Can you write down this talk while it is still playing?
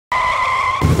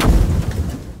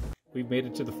we've made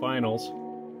it to the finals.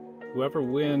 Whoever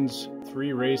wins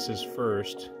 3 races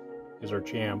first is our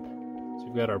champ. So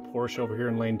we've got our Porsche over here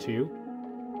in lane 2,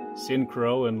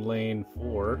 Synchro in lane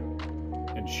 4,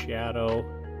 and Shadow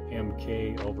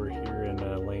MK over here in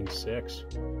lane 6.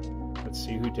 Let's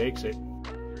see who takes it.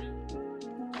 3, 2,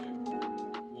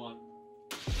 1.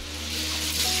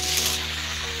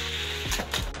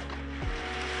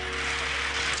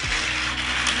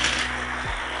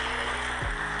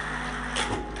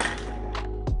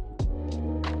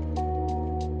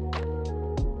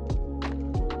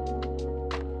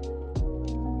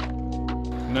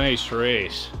 Nice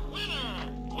race.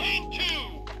 Lane 2.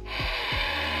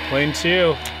 Lane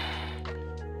 2.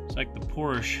 It's like the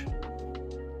Porsche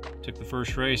took the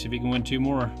first race. If he can win 2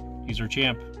 more, he's our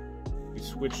champ. We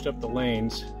switched up the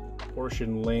lanes. Porsche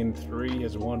in lane 3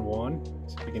 has won 1.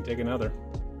 See if we can take another.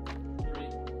 3,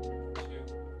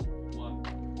 2, 1.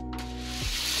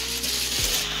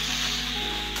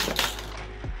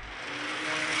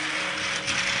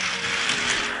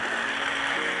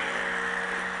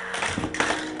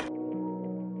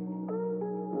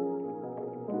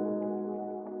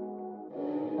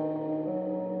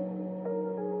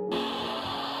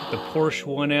 The Porsche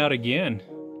won out again.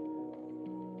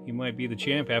 He might be the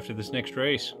champ after this next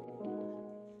race.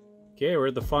 Okay, we're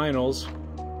at the finals,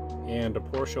 and a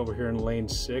Porsche over here in lane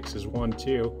 6 is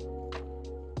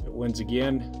 1-2. If it wins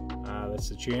again, that's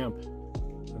the champ.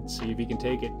 Let's see if he can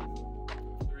take it.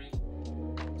 3,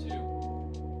 2,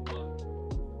 1.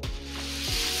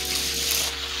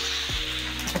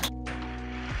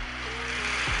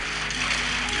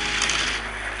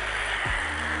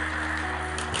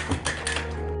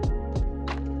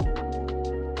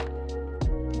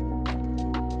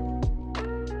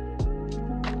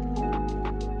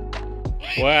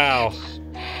 Wow.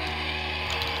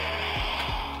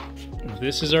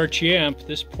 This is our champ.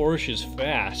 This Porsche is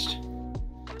fast.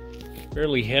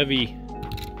 Fairly heavy.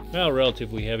 Well,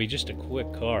 relatively heavy, just a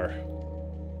quick car.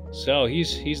 So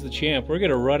he's the champ. We're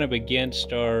gonna run him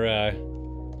against our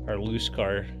loose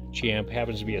car champ.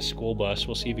 Happens to be a school bus.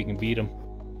 We'll see if we can beat him.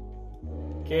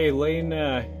 Okay, lane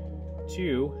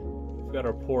 2. We've got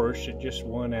our Porsche. It just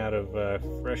won out of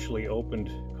freshly opened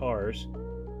cars.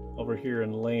 Over here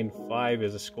in lane 5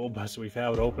 is a school bus. We've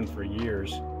had it open for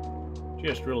years.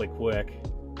 Just really quick.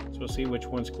 So we'll see which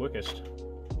one's quickest.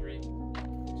 3, 2,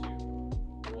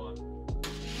 1.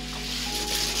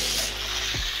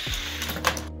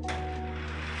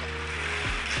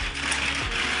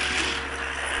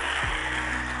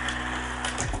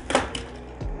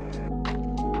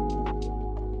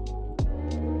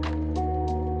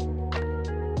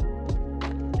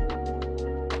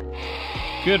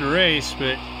 Good race,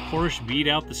 but Porsche beat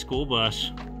out the school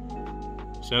bus.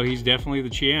 So he's definitely the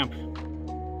champ.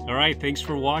 All right, thanks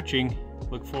for watching.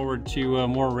 Look forward to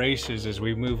more races as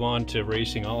we move on to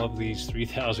racing all of these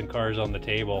 3,000 cars on the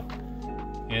table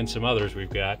and some others we've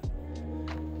got.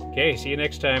 Okay, see you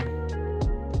next time.